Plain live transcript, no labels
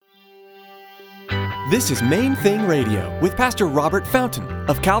This is Main Thing Radio with Pastor Robert Fountain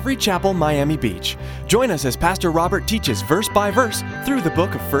of Calvary Chapel, Miami Beach. Join us as Pastor Robert teaches verse by verse through the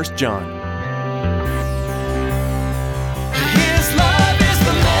book of 1 John. His love is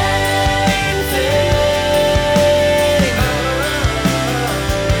the main thing.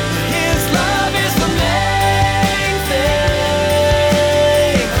 His love is the main thing.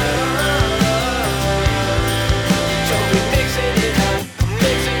 So we're mixing it up,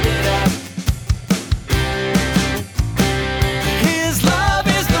 mixing it up. His love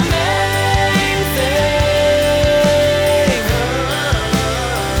is the main thing.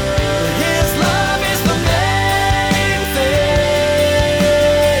 His love is the main thing.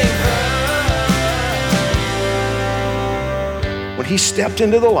 When he stepped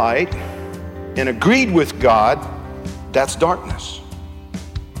into the light and agreed with God, that's darkness.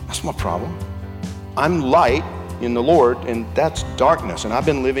 That's my problem. I'm light in the Lord, and that's darkness. And I've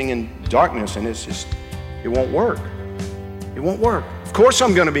been living in darkness, and it's just, it won't work. It won't work. Of course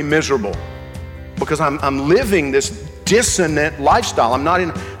I'm going to be miserable because I'm living this dissonant lifestyle. I'm not in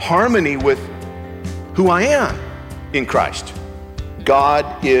harmony with who I am in Christ.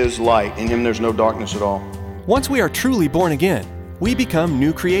 God is light. In him there's no darkness at all. Once we are truly born again, we become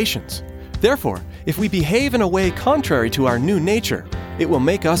new creations. Therefore, if we behave in a way contrary to our new nature, it will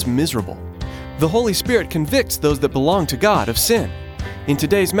make us miserable. The Holy Spirit convicts those that belong to God of sin. In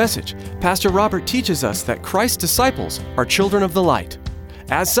today's message, Pastor Robert teaches us that Christ's disciples are children of the light.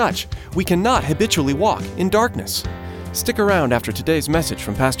 As such, we cannot habitually walk in darkness. Stick around after today's message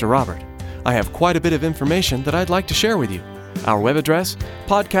from Pastor Robert. I have quite a bit of information that I'd like to share with you. Our web address,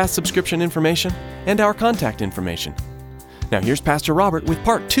 podcast subscription information, and our contact information. Now here's Pastor Robert with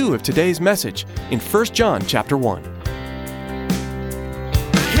part 2 of today's message in 1 John chapter 1.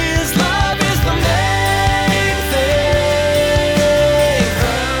 His love is the main thing.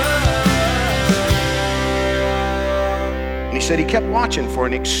 And he said he kept watching for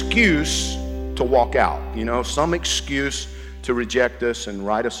an excuse to walk out. You know, some excuse to reject us and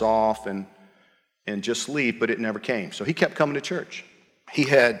write us off and just leave, but it never came. So he kept coming to church. He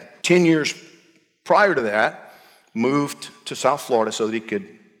had 10 years prior to that moved to South Florida so that he could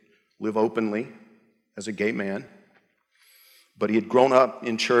live openly as a gay man. But he had grown up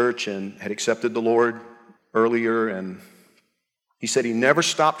in church and had accepted the Lord earlier, and he said he never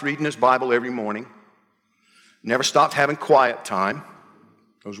stopped reading his Bible every morning, never stopped having quiet time.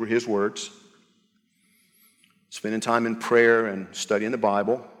 Those were his words. Spending time in prayer and studying the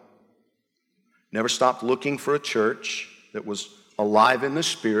Bible. Never stopped looking for a church that was alive in the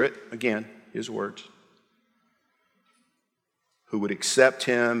Spirit. Again, his words. Who would accept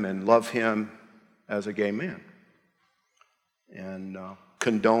him and love him as a gay man and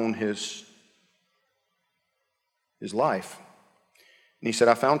condone his life. And he said,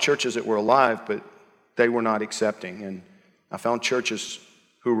 I found churches that were alive, but they were not accepting. And I found churches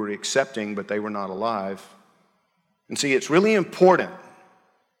who were accepting, but they were not alive. And see, it's really important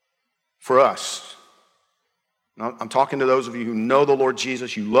for us. Now, I'm talking to those of you who know the Lord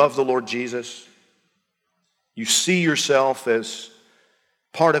Jesus, you love the Lord Jesus, you see yourself as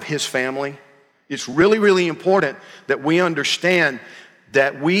part of his family. It's really, really important that we understand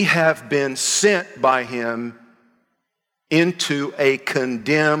that we have been sent by him into a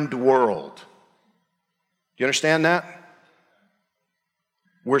condemned world. Do you understand that?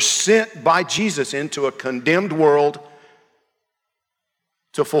 We're sent by Jesus into a condemned world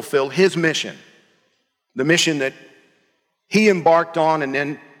to fulfill his mission. The mission that he embarked on and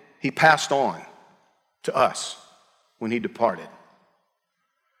then he passed on to us when he departed.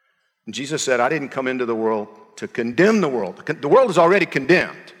 And Jesus said, I didn't come into the world to condemn the world. The world is already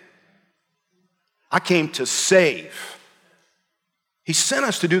condemned. I came to save. He sent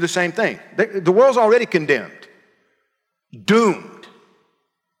us to do the same thing. The world's already condemned, doomed.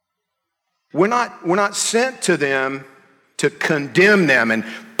 We're not sent to them to condemn them and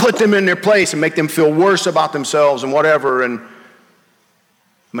put them in their place and make them feel worse about themselves and whatever and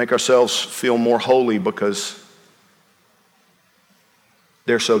make ourselves feel more holy because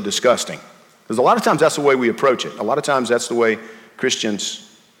they're so disgusting. Because a lot of times that's the way we approach it. A lot of times that's the way Christians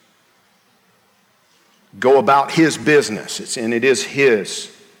go about his business. It is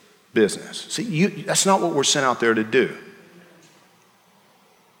his business. See, that's not what we're sent out there to do.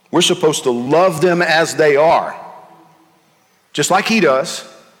 We're supposed to love them as they are. Just like he does.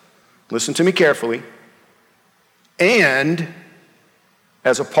 Listen to me carefully. And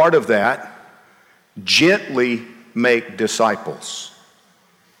as a part of that, gently make disciples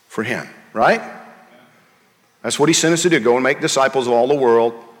for him, right? That's what he sent us to do. Go and make disciples of all the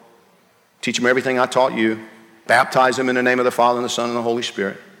world. Teach them everything I taught you. Baptize them in the name of the Father and the Son and the Holy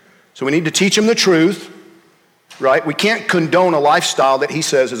Spirit. So we need to teach him the truth, right? We can't condone a lifestyle that he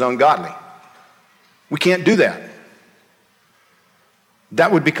says is ungodly. We can't do that.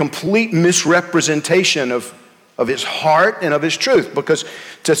 That would be complete misrepresentation of his heart and of his truth. Because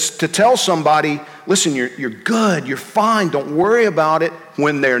to tell somebody, listen, you're good, you're fine, don't worry about it,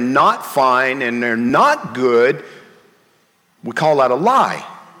 when they're not fine and they're not good, we call that a lie.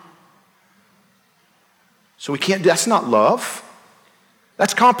 So we can't, that's not love.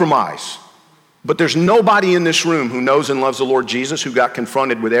 That's compromise. But there's nobody in this room who knows and loves the Lord Jesus who got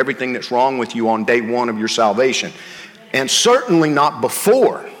confronted with everything that's wrong with you on day one of your salvation. And certainly not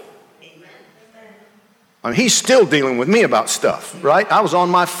before. I mean, he's still dealing with me about stuff, right? I was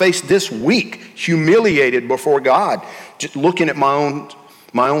on my face this week, humiliated before God, just looking at my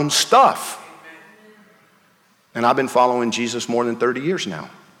own stuff. And I've been following Jesus more than 30 years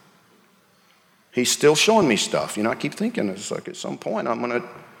now. He's still showing me stuff. You know, I keep thinking, it's like at some point I'm going to...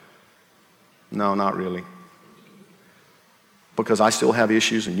 No, not really. Because I still have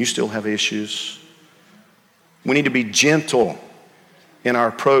issues and you still have issues. We need to be gentle in our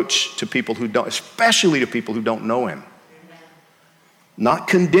approach to people who don't, especially to people who don't know him. Not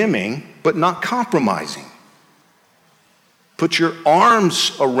condemning, but not compromising. Put your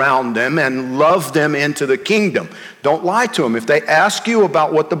arms around them and love them into the kingdom. Don't lie to them. If they ask you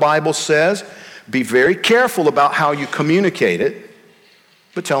about what the Bible says, be very careful about how you communicate it,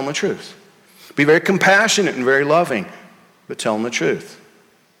 but tell them the truth. Be very compassionate and very loving, but tell them the truth.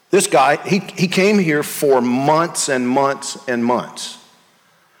 This guy, he came here for months and months and months,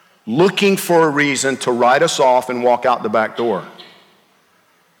 looking for a reason to write us off and walk out the back door.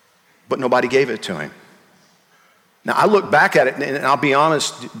 But nobody gave it to him. Now, I look back at it, and I'll be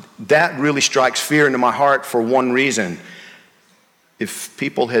honest, that really strikes fear into my heart for one reason. If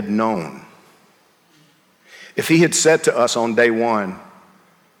people had known, if he had said to us on day one,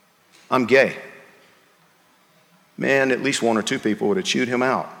 I'm gay, man, at least one or two people would have chewed him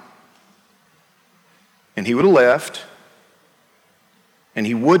out. And he would have left, and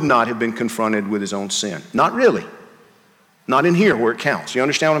he would not have been confronted with his own sin. Not really. Not in here where it counts. You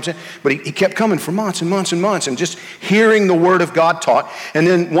understand what I'm saying? But he kept coming for months and months and months and just hearing the word of God taught. And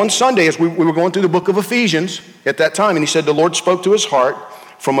then one Sunday as we were going through the book of Ephesians at that time, and he said the Lord spoke to his heart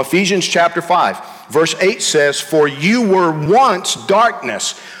from Ephesians chapter 5. Verse 8 says, "For you were once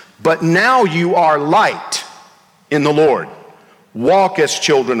darkness, but now you are light in the Lord. Walk as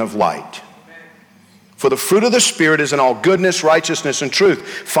children of light. For the fruit of the Spirit is in all goodness, righteousness, and truth,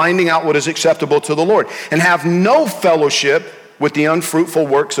 finding out what is acceptable to the Lord. And have no fellowship with the unfruitful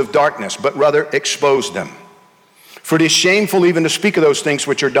works of darkness, but rather expose them. For it is shameful even to speak of those things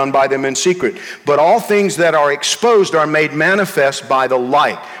which are done by them in secret. But all things that are exposed are made manifest by the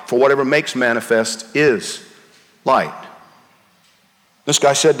light. For whatever makes manifest is light." This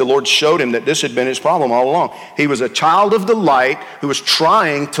guy said the Lord showed him that this had been his problem all along. He was a child of the light who was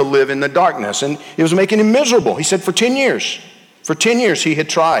trying to live in the darkness, and it was making him miserable. He said for 10 years he had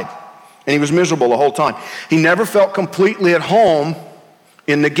tried, and he was miserable the whole time. He never felt completely at home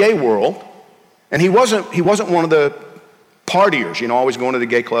in the gay world, and he wasn't one of the partiers, always going to the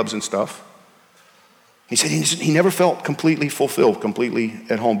gay clubs and stuff. He said he never felt completely fulfilled, completely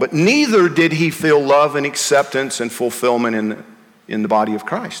at home, but neither did he feel love and acceptance and fulfillment in the body of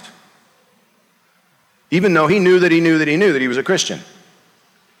Christ. Even though he knew that he was a Christian.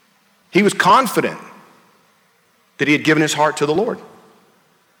 He was confident that he had given his heart to the Lord.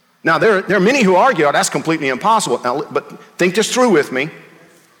 Now, there are many who argue, that's completely impossible. Now, but think this through with me.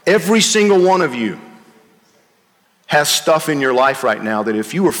 Every single one of you has stuff in your life right now that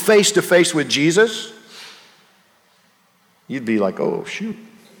if you were face to face with Jesus, you'd be like, oh, shoot.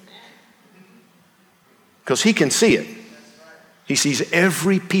 Because he can see it. He sees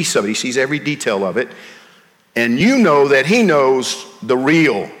every piece of it. He sees every detail of it. And you know that he knows the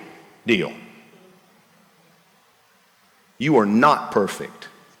real deal. You are not perfect,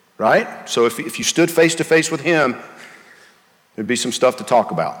 right? So if you stood face to face with him, there'd be some stuff to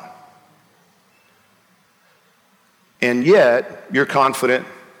talk about. And yet, you're confident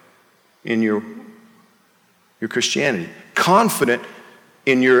in your Christianity. Confident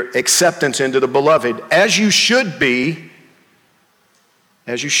in your acceptance into the beloved, as you should be,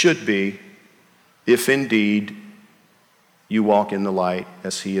 if indeed you walk in the light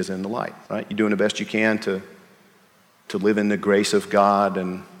as he is in the light, right? You're doing the best you can to live in the grace of God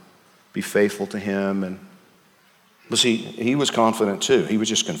and be faithful to him. But see, he was confident too. He was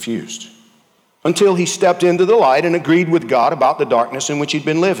just confused. Until he stepped into the light and agreed with God about the darkness in which he'd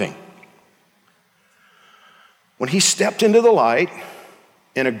been living. When he stepped into the light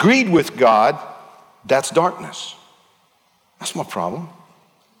and agreed with God, that's darkness. That's my problem.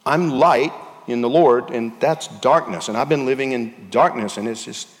 I'm light in the Lord, and that's darkness. And I've been living in darkness, and it's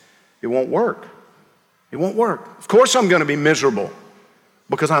just, it won't work. It won't work. Of course I'm going to be miserable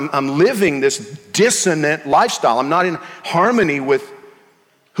because I'm living this dissonant lifestyle. I'm not in harmony with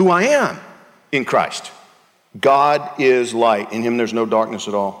who I am in Christ. God is light. In him there's no darkness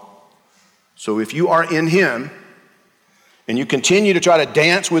at all. So if you are in him and you continue to try to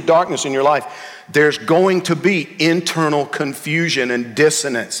dance with darkness in your life, there's going to be internal confusion and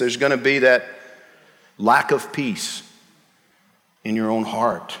dissonance. There's going to be that lack of peace in your own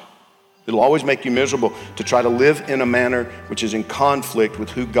heart. It'll always make you miserable to try to live in a manner which is in conflict with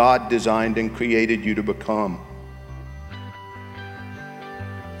who God designed and created you to become.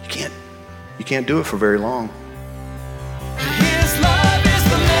 You can't do it for very long. His love is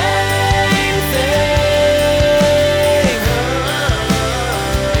the main thing.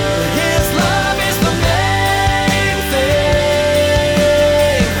 His love is the main thing.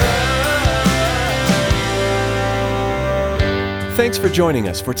 Thanks for joining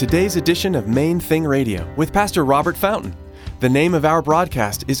us for today's edition of Main Thing Radio with Pastor Robert Fountain. The name of our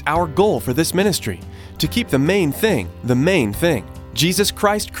broadcast is our goal for this ministry, to keep the main thing, Jesus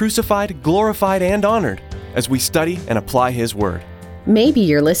Christ crucified, glorified, and honored, as we study and apply His Word. Maybe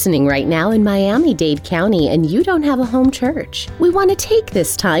you're listening right now in Miami-Dade County and you don't have a home church. We want to take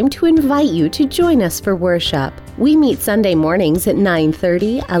this time to invite you to join us for worship. We meet Sunday mornings at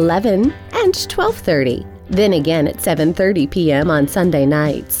 9:30, 11, and 12:30. Then again at 7:30 p.m. on Sunday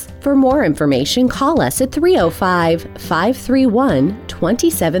nights. For more information, call us at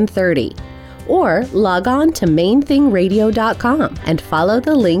 305-531-2730. Or log on to mainthingradio.com and follow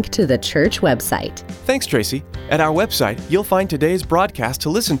the link to the church website. Thanks, Tracy. At our website, you'll find today's broadcast to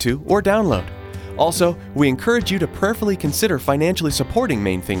listen to or download. Also, we encourage you to prayerfully consider financially supporting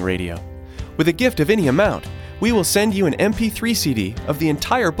Main Thing Radio. With a gift of any amount, we will send you an MP3 CD of the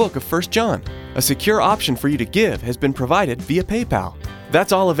entire book of 1 John. A secure option for you to give has been provided via PayPal.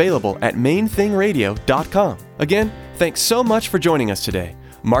 That's all available at mainthingradio.com. Again, thanks so much for joining us today.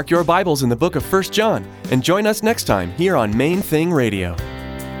 Mark your Bibles in the book of 1 John and join us next time here on Main Thing Radio.